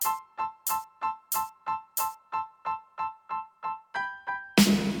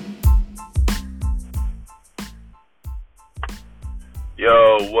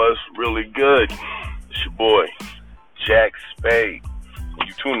What's really good? It's your boy, Jack Spade.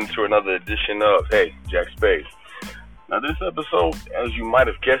 You tune into another edition of Hey, Jack Spade. Now, this episode, as you might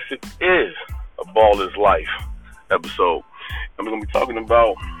have guessed it, is a Ball is Life episode. I'm going to be talking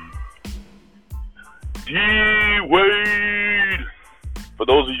about D-Wade. For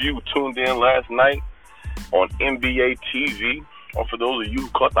those of you who tuned in last night on NBA TV, or for those of you who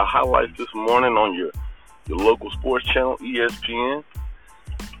caught the highlights this morning on your local sports channel, ESPN,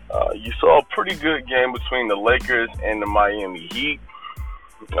 you saw a pretty good game between the Lakers and the Miami Heat.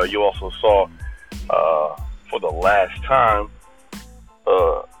 You also saw, for the last time,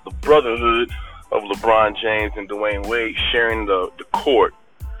 the brotherhood of LeBron James and Dwayne Wade sharing the court.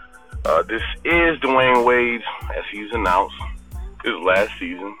 This is Dwayne Wade, as he's announced, his last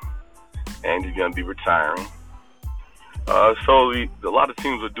season, and he's going to be retiring. So a lot of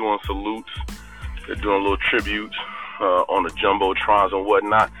teams are doing salutes. They're doing little tributes on the jumbotrons and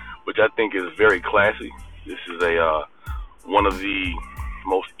whatnot, which I think is very classy. This is one of the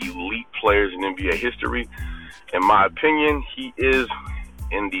most elite players in NBA history. In my opinion, he is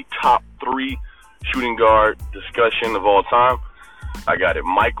in the top 3 shooting guard discussion of all time. I got it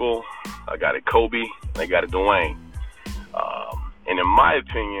Michael, I got it Kobe, I got it Dwayne. And in my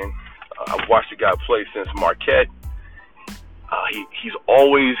opinion, I've watched the guy play since Marquette. He's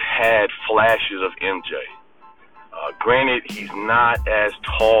always had flashes of MJ. Granted, he's not as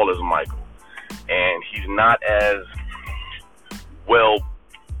tall as Michael, and he's not as well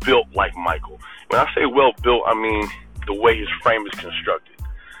built like Michael. When I say well built, I mean the way his frame is constructed.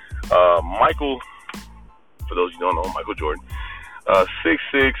 Michael, for those who don't know, Michael Jordan, 6'6",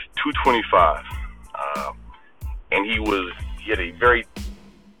 225, and he had a very,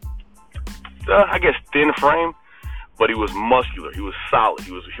 thin frame, but he was muscular. He was solid.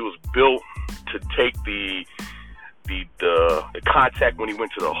 He was built to take the contact when he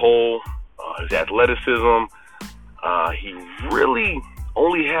went to the hole. His athleticism. He really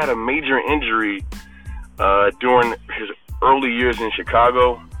only had a major injury during his early years in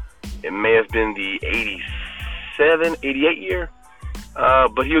Chicago. It may have been the 87, 88 year,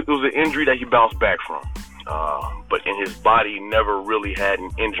 but it was an injury that he bounced back from. But in his body, never really had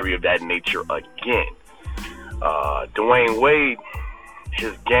an injury of that nature again. Dwayne Wade,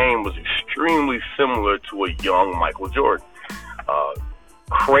 his game was extremely similar to a young Michael Jordan.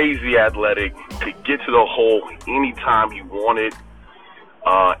 Crazy athletic, could get to the hole anytime he wanted,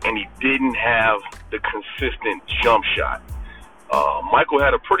 and he didn't have the consistent jump shot. Michael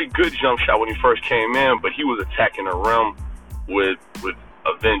had a pretty good jump shot when he first came in, but he was attacking the rim with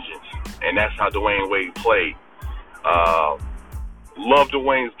a vengeance, and that's how Dwayne Wade played. Loved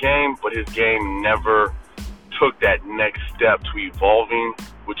Dwayne's game, but his game never took that next step to evolving,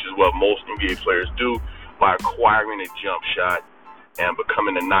 which is what most NBA players do, by acquiring a jump shot and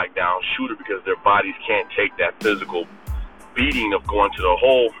becoming a knockdown shooter, because their bodies can't take that physical beating of going to the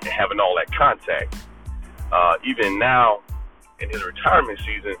hole and having all that contact. Even now, in his retirement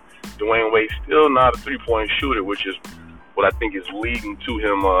season, Dwayne Wade's still not a three-point shooter, which is what I think is leading to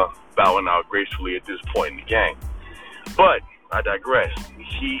him bowing out gracefully at this point in the game. But I digress.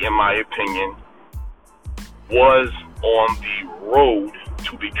 He, in my opinion, was on the road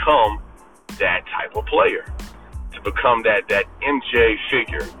to become that type of player, to become that MJ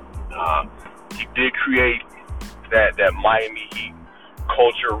figure. He did create that Miami Heat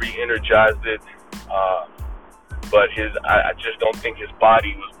culture, re-energized it, but I just don't think his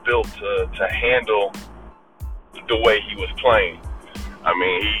body was built to handle the way he was playing. I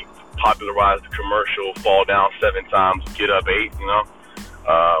mean, he popularized the commercial, fall down 7 times, get up 8,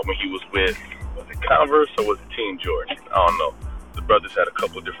 when he was with Converse or was it Team George? I don't know. The brothers had a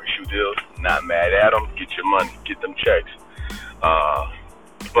couple of different shoe deals. Not mad at them. Get your money. Get them checks.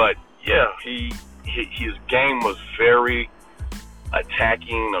 But yeah, his game was very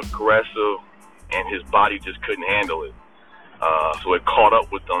attacking, aggressive, and his body just couldn't handle it. So it caught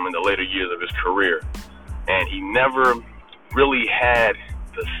up with him in the later years of his career. And he never really had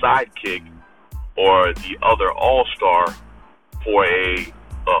the sidekick or the other all-star for a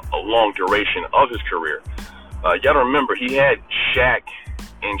long duration of his career. You gotta remember, he had Shaq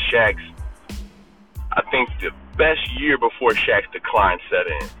in Shaq's, I think, the best year before Shaq's decline set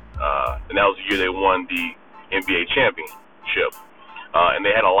in. And that was the year they won the NBA championship. And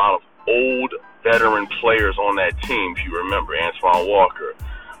they had a lot of old veteran players on that team, if you remember. Antoine Walker,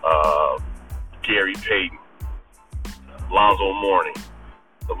 Gary Payton, Lonzo Mourning.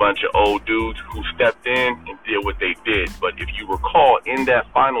 A bunch of old dudes who stepped in and did what they did. But if you recall, in that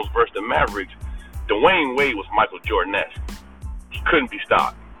finals versus the Mavericks, Dwayne Wade was Michael Jordan-esque. He couldn't be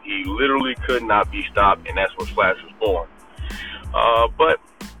stopped. He literally could not be stopped, and that's when Flash was born. But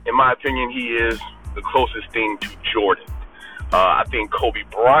in my opinion, he is the closest thing to Jordan. I think Kobe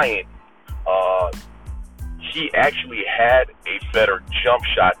Bryant, he actually had a better jump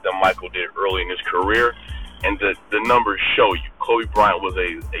shot than Michael did early in his career, and the numbers show you. Kobe Bryant was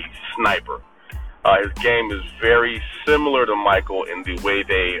a sniper. His game is very similar to Michael in the way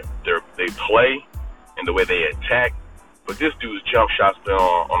they play and the way they attack, but this dude's jump shot's been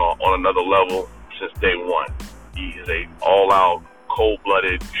on another level since day one. He is a all-out,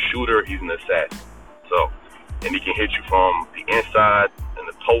 cold-blooded shooter. He's an assassin. So, and he can hit you from the inside and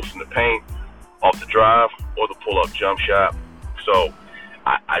the post and the paint, off the drive, or the pull-up jump shot. So,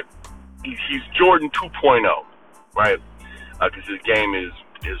 he's Jordan 2.0, right? Because his game is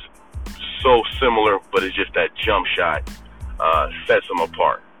so similar, but it's just that jump shot sets him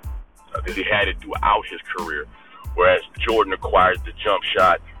apart. Because he had it throughout his career, whereas Jordan acquired the jump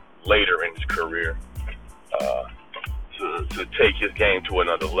shot later in his career to take his game to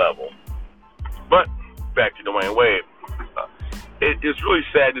another level. But back to Dwayne Wade. It's really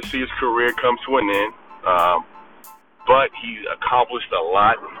sad to see his career come to an end, but he's accomplished a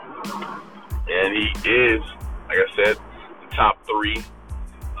lot, and he is, like I said, the top 3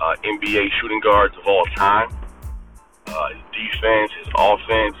 NBA shooting guards of all time. His defense, his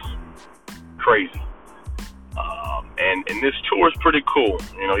offense, crazy. And this tour is pretty cool.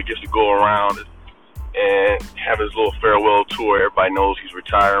 You know, he gets to go around and have his little farewell tour. Everybody knows he's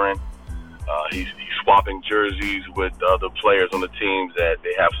retiring. He's swapping jerseys with other players on the teams that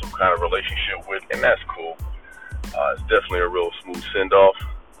they have some kind of relationship with, and that's cool. It's definitely a real smooth send-off.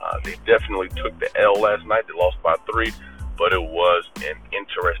 They definitely took the L last night. They lost by 3, but it was an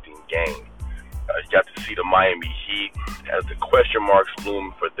interesting game. You got to see the Miami Heat as the question marks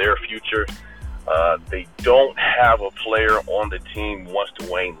loom for their future. They don't have a player on the team once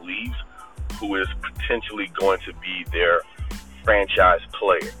Dwayne leaves who is potentially going to be their franchise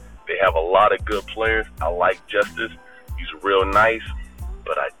player. They have a lot of good players. I like Justice. He's real nice,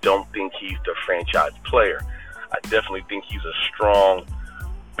 but I don't think he's the franchise player. I definitely think he's a strong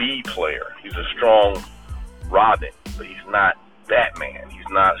B player. He's a strong Robin, but he's not Batman. He's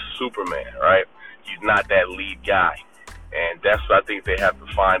not Superman, right? He's not that lead guy. And that's what I think they have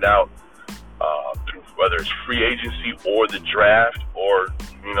to find out, whether it's free agency or the draft or,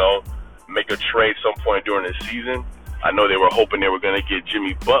 you know, make a trade some point during the season. I know they were hoping they were going to get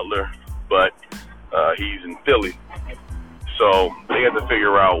Jimmy Butler, but he's in Philly. So they have to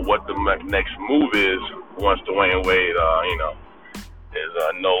figure out what the next move is once Dwayne Wade, is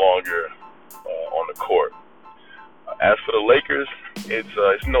no longer on the court. As for the Lakers,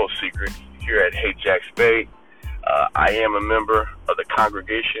 it's no secret here at Hey Jack Spade. I am a member of the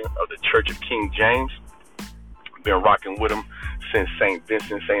congregation of the Church of King James. Been rocking with them since St.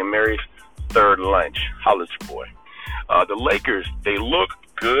 Vincent St. Mary's third lunch. Holla at your boy. The Lakers, they look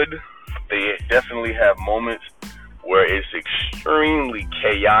good. They definitely have moments where it's extremely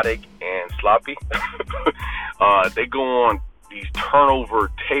chaotic and sloppy. They go on these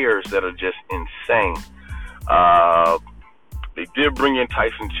turnover tears that are just insane. They did bring in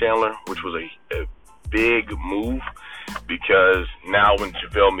Tyson Chandler, which was a big move, because now when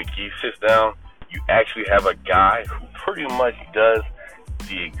JaVale McGee sits down, you actually have a guy who pretty much does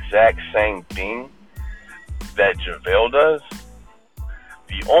the exact same thing that JaVale does.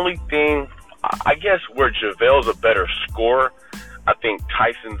 The only thing, I guess, where JaVale's a better scorer, I think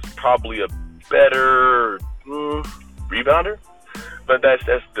Tyson's probably a better rebounder, but that's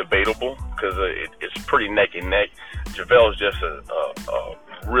debatable because it's pretty neck and neck. JaVale's just a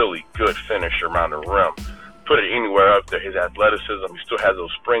really good finisher around the rim. Put it anywhere up there, his athleticism, he still has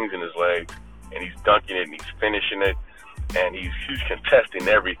those springs in his legs, and he's dunking it and he's finishing it, and he's contesting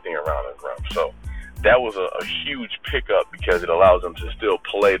everything around the rim. So that was a huge pickup because it allows them to still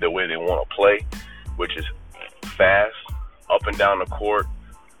play the way they want to play, which is fast, up and down the court,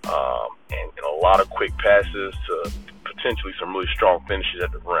 and a lot of quick passes to potentially some really strong finishes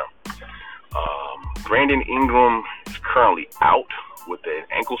at the rim. Brandon Ingram is currently out with an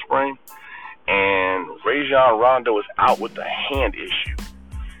ankle sprain, and Rajon Rondo is out with a hand issue.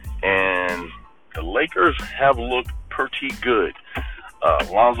 And the Lakers have looked pretty good.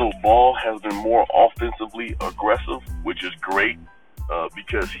 Lonzo Ball has been more offensively aggressive, which is great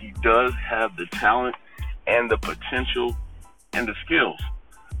because he does have the talent and the potential and the skills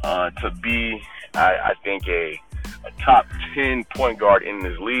to be, I think, a top 10 point guard in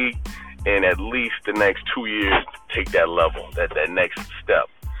this league, and at least the next 2 years take that level, that next step.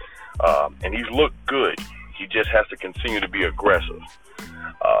 And he's looked good. He just has to continue to be aggressive.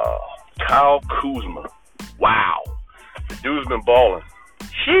 Kyle Kuzma, wow. The dude's been balling.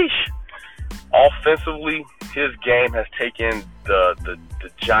 Sheesh. Offensively, his game has taken the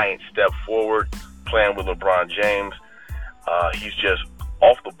giant step forward playing with LeBron James. He's just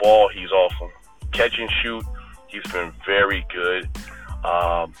off the ball. He's awesome. Catch and shoot. He's been very good.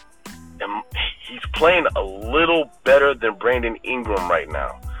 And he's playing a little better than Brandon Ingram right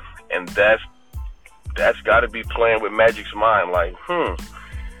now. And that's got to be playing with Magic's mind. Like,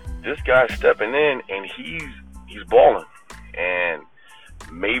 this guy's stepping in and he's balling. And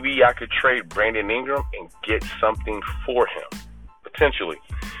maybe I could trade Brandon Ingram and get something for him, potentially.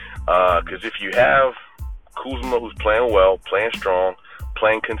 Because if you have Kuzma, who's playing well, playing strong,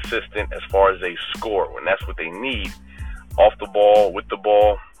 playing consistent as far as a score, when that's what they need, off the ball, with the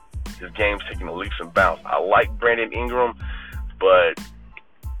ball, his game's taking a leaps and bounds. I like Brandon Ingram, but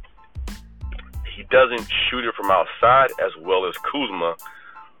he doesn't shoot it from outside as well as Kuzma,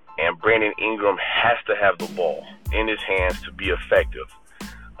 and Brandon Ingram has to have the ball in his hands to be effective.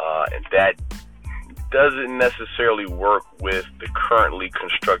 And that doesn't necessarily work with the currently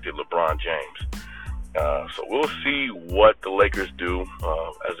constructed LeBron James. So we'll see what the Lakers do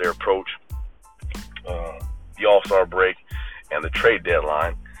as they approach the All-Star break and the trade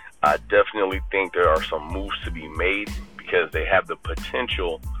deadline. I definitely think there are some moves to be made because they have the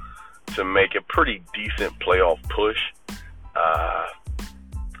potential to make a pretty decent playoff push.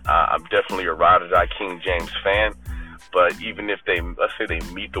 I'm definitely a ride or die King James fan, but even if let's say they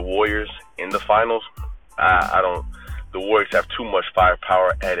meet the Warriors in the finals, the Warriors have too much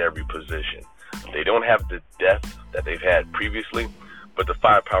firepower at every position. They don't have the depth that they've had previously, but the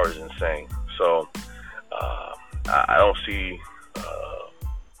firepower is insane. So I don't see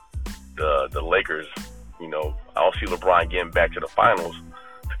the Lakers, I don't see LeBron getting back to the finals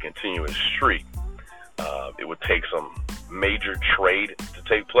to continue his streak. It would take some major trade to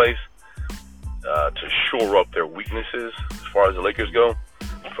take place to shore up their weaknesses as far as the Lakers go,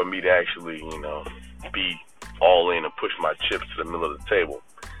 for me to actually, be all in and push my chips to the middle of the table.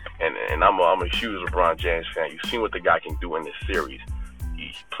 And I'm a huge LeBron James fan. You've seen what the guy can do in this series.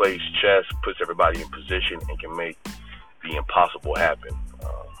 He plays chess, puts everybody in position, and can make the impossible happen.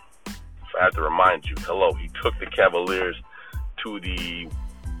 So I have to remind you, he took the Cavaliers to the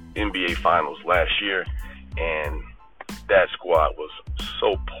NBA Finals last year, and that squad was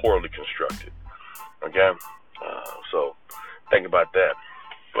so poorly constructed. Okay? So think about that.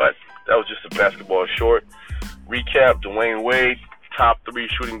 But that was just a basketball short recap. Dwayne Wade, top 3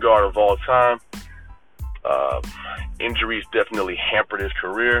 shooting guard of all time. Injuries definitely hampered his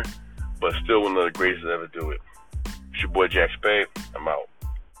career, but still one of the greatest to ever do it. It's your boy Jack Spade. I'm out.